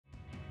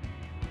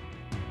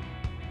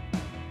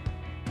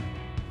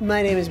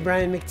My name is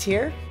Brian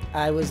McTear.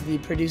 I was the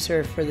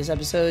producer for this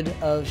episode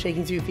of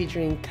Shaking Through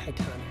featuring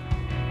Cayetana.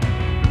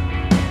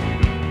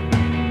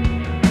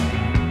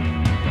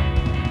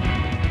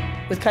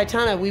 With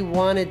Cayetana, we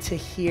wanted to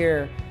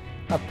hear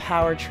a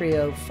power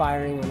trio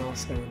firing on all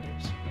cylinders.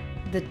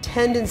 The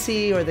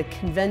tendency or the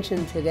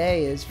convention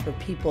today is for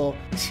people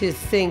to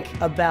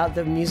think about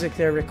the music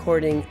they're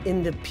recording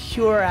in the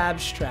pure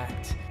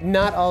abstract,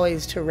 not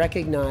always to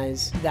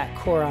recognize that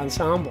core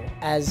ensemble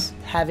as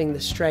having the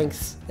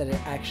strengths that it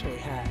actually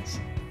has.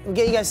 We'll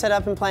get you guys set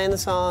up and playing the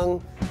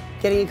song,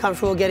 getting you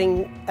comfortable,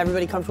 getting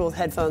everybody comfortable with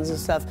headphones and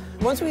stuff.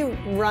 Once we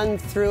run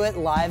through it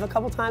live a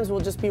couple times, we'll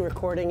just be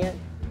recording it.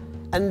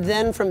 And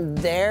then from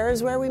there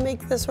is where we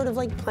make this sort of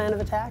like plan of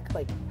attack,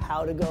 like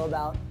how to go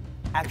about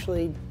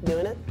actually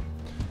doing it.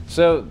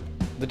 So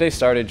the day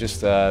started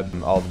just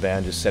all the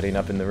band just setting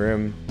up in the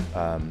room,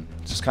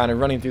 just kind of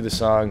running through the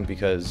song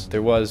because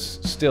there was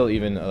still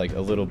even like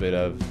a little bit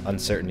of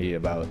uncertainty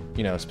about,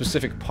 you know,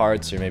 specific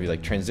parts or maybe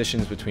like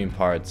transitions between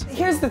parts.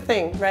 Here's the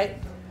thing, right?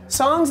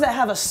 Songs that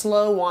have a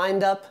slow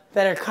wind up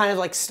that are kind of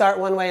like start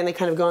one way and they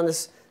kind of go on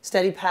this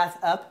steady path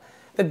up,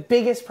 the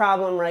biggest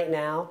problem right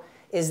now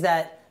is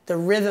that the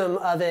rhythm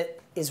of it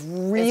is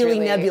really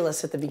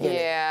nebulous at the beginning.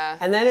 Yeah.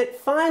 And then it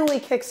finally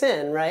kicks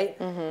in, right?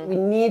 Mm-hmm. We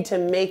need to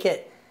make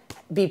it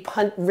be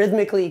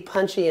rhythmically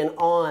punchy and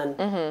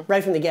on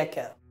right from the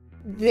get-go.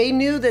 They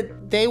knew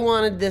that they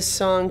wanted this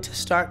song to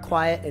start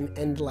quiet and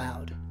end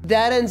loud.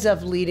 That ends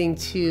up leading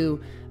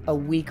to a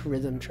weak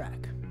rhythm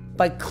track.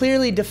 By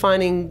clearly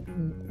defining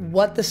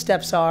what the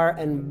steps are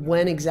and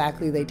when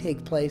exactly they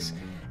take place,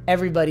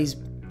 everybody's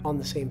on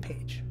the same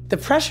page. The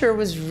pressure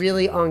was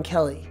really on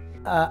Kelly.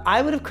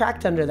 I would have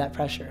cracked under that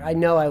pressure. I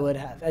know I would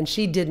have, and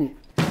she didn't.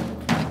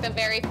 Like the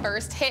very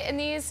first hit in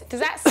these, does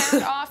that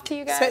sound off to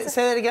you guys?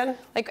 Say that again?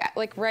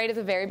 Like right at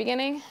the very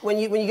beginning? When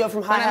you go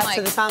from hi-hat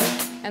to the tom?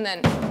 And then,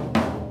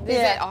 is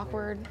it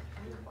awkward?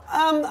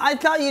 I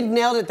thought you'd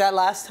nailed it that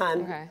last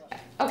time. Okay.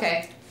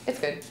 Okay, it's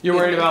good. You're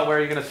worried about where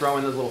you're gonna throw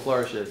in those little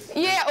flourishes.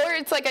 Yeah, or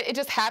it's like it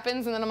just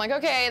happens and then I'm like,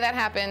 okay, that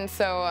happened,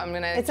 so I'm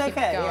gonna keep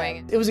going.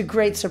 Yeah. It was a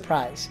great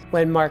surprise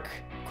when Mark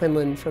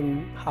Quinlan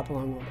from Hop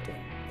Along walked in.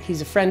 He's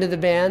a friend of the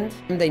band,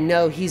 and they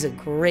know he's a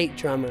great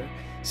drummer.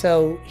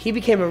 So he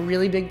became a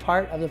really big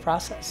part of the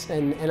process,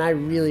 and I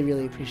really,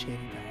 really appreciated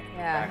that.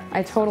 Yeah,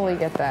 I totally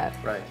get that.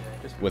 Right.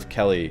 With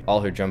Kelly,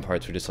 all her drum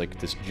parts were just like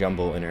this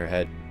jumble in her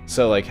head.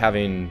 So like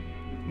having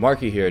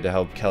Marky here to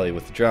help Kelly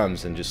with the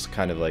drums and just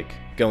kind of like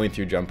going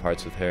through drum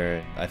parts with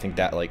her, I think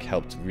that like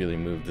helped really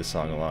move the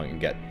song along and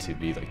get to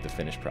be like the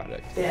finished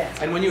product. Yeah.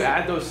 And when you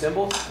add those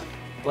cymbals,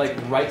 like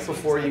right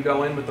before you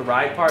go in with the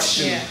ride part, it's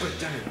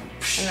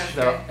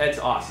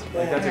awesome.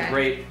 Like that's a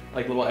great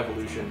like little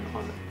evolution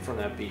from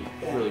that beat.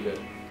 Really good.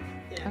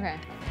 Okay.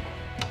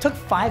 It took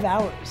 5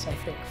 hours, I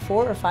think,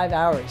 4 or 5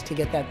 hours to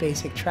get that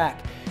basic track.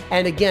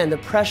 And again, the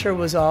pressure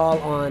was all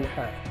on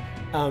her.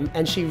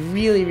 And she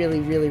really,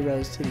 really, really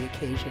rose to the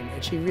occasion.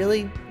 And she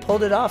really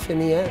pulled it off in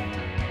the end.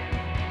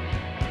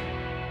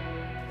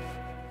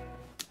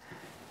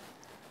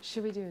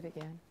 Should we do it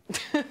again?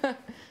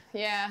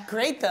 Yeah.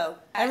 Great though.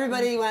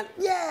 Everybody went,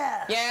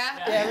 yeah. Yeah?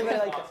 Yeah, everybody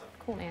liked it.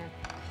 Cool, man.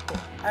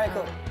 All right,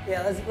 cool.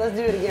 Yeah, let's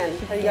do it again.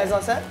 Are you guys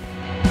all set?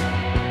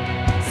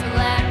 So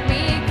let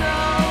me go,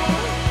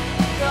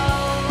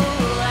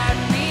 let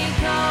me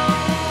go,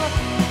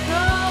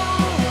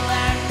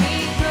 let me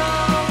go,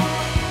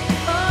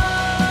 oh,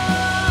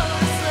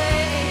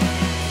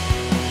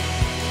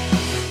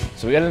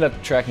 So we ended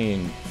up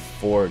tracking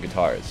 4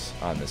 guitars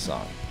on this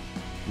song.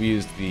 We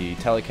used the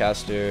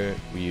Telecaster,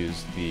 we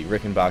used the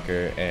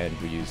Rickenbacker, and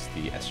we used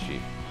the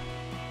SG.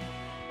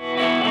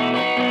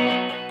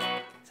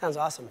 Sounds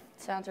awesome.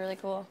 Sounds really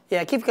cool.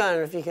 Yeah, keep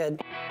going if you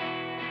could.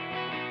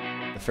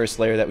 The first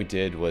layer that we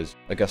did was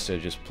Augusta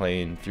just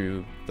playing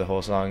through the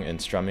whole song and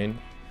strumming.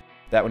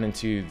 That went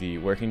into the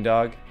working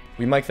dog.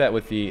 We mic'd that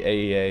with the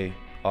AEA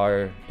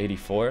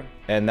R84,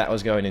 and that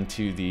was going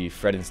into the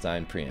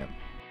Fredenstein preamp.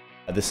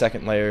 The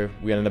second layer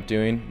we ended up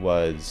doing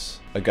was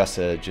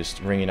Augusta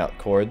just ringing out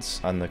chords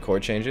on the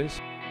chord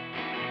changes.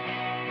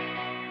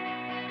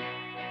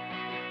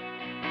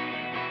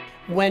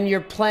 When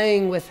you're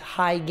playing with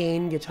high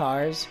gain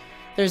guitars,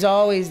 there's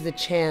always the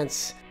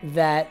chance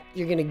that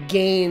you're gonna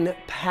gain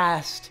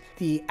past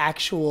the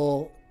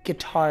actual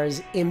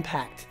guitar's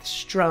impact, the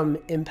strum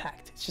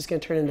impact. It's just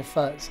gonna turn into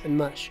fuzz and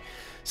mush.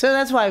 So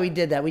that's why we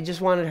did that. We just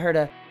wanted her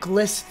to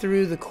gliss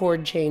through the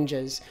chord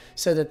changes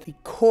so that the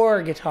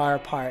core guitar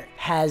part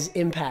has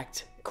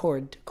impact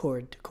chord to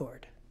chord to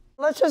chord.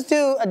 Let's just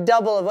do a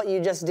double of what you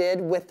just did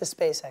with the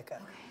space echo.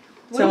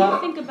 What do you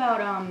think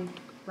about,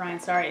 Brian,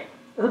 sorry,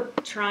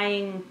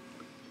 trying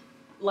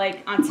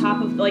like on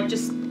top of like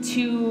just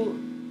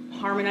 2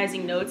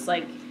 harmonizing notes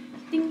like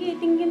ding ding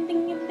ding ding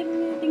ding ding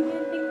ding ding ding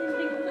ding.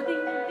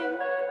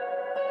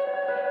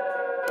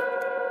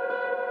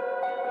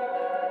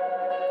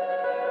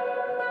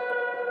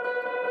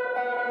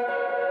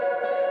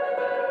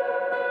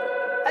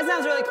 That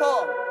sounds really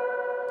cool.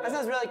 That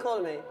sounds really cool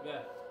to me.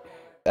 Yeah.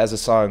 As the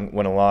song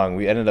went along,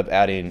 we ended up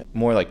adding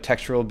more like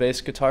textural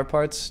based guitar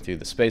parts to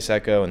the Space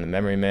Echo and the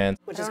Memory Man.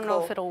 I don't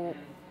know if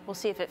we'll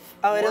see if it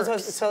works.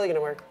 works. It's totally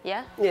gonna work.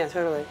 Yeah? Yeah,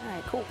 totally. All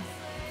right, cool.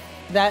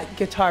 That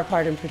guitar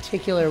part in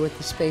particular with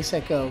the Space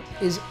Echo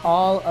is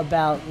all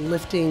about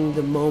lifting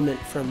the moment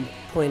from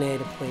point A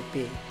to point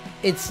B.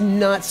 It's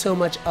not so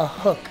much a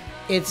hook,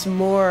 it's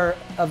more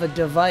of a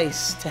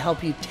device to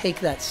help you take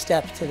that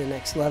step to the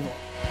next level.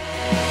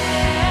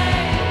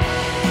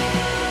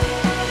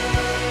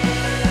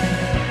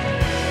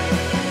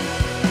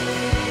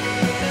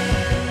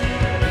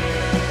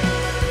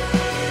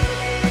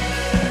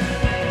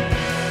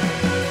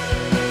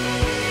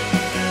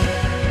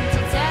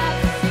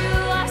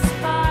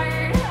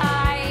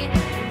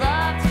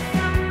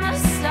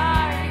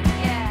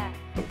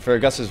 For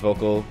Augusta's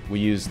vocal, we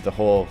used the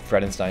whole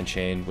Friedenstein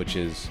chain, which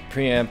is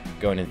preamp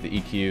going into the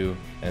EQ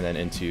and then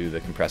into the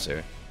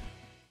compressor.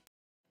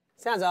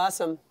 Sounds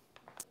awesome.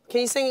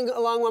 Can you sing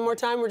along one more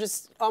time? We're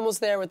just almost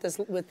there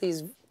with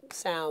these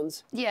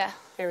sounds. Yeah.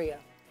 Here we go.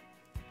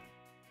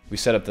 We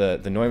set up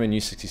the Neumann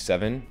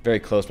U67 very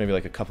close, maybe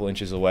like a couple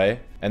inches away,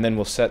 and then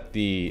we'll set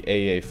the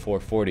AEA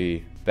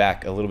 440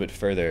 back a little bit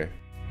further.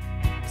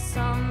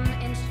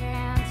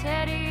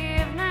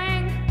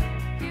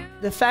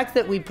 The fact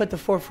that we put the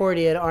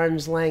 440 at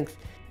arm's length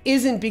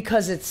isn't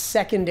because it's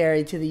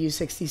secondary to the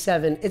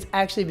U67. It's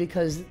actually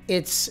because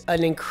it's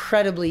an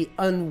incredibly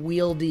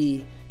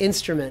unwieldy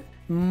instrument.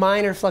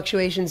 Minor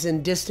fluctuations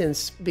in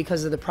distance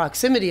because of the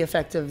proximity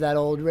effect of that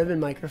old ribbon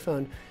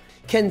microphone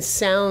can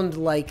sound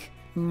like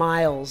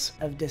miles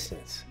of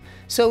distance.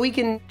 So we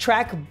can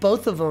track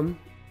both of them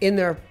in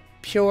their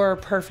pure,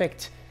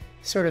 perfect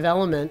sort of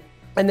element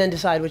and then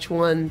decide which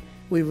one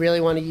we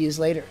really want to use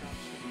later.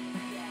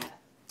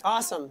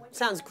 Awesome.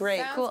 Sounds great.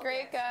 Sounds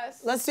great,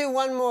 Gus. Let's do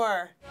one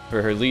more.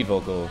 For her lead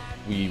vocal,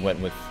 we went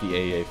with the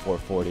AEA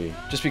 440,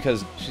 just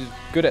because she's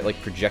good at like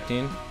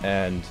projecting,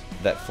 and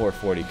that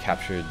 440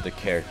 captured the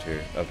character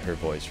of her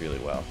voice really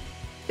well.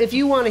 If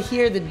you want to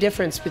hear the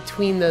difference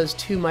between those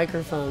two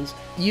microphones,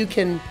 you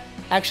can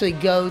actually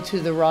go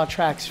to the raw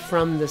tracks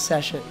from the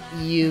session.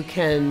 You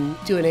can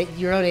do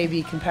your own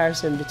A/B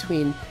comparison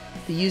between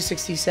the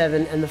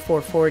U67 and the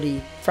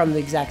 440 from the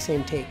exact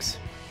same takes.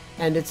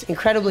 And it's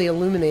incredibly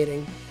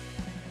illuminating.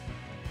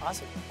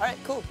 Awesome. All right,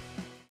 cool.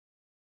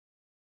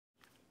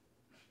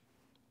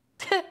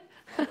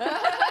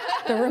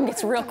 The room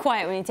gets real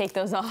quiet when you take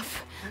those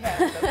off.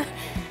 Yeah.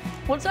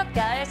 What's up,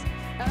 guys?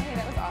 Okay,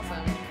 that was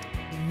awesome.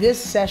 This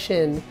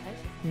session,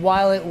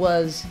 while it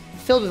was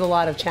filled with a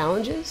lot of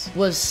challenges,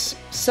 was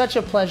such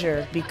a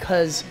pleasure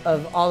because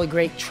of all the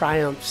great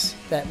triumphs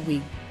that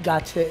we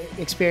got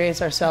to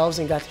experience ourselves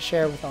and got to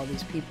share with all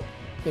these people.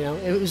 You know,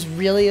 it was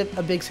really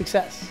a big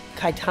success.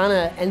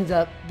 Cayetana ended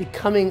up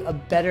becoming a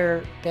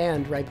better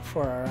band right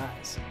before our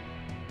eyes,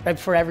 right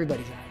before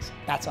everybody's eyes.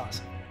 That's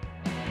awesome.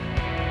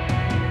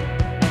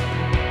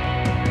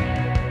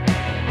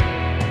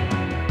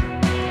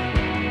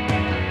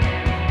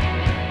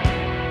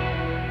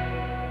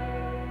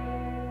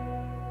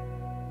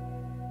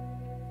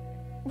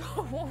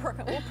 We'll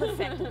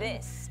perfect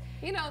this.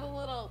 You know, the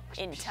little...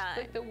 In time.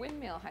 Like the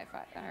windmill high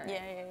five. All right.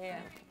 Yeah.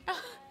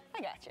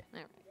 I got you. All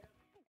right.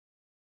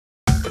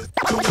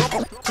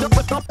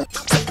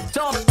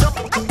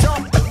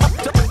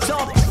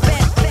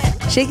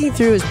 Shaking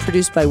Through is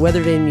produced by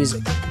Weathervane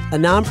Music, a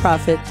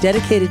nonprofit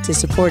dedicated to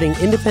supporting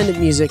independent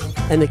music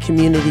and the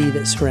community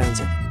that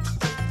surrounds it.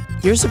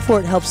 Your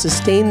support helps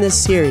sustain this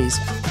series,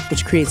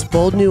 which creates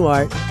bold new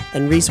art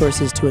and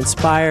resources to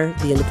inspire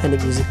the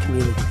independent music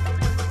community.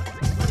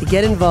 To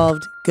get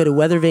involved, go to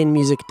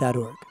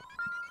weathervanemusic.org.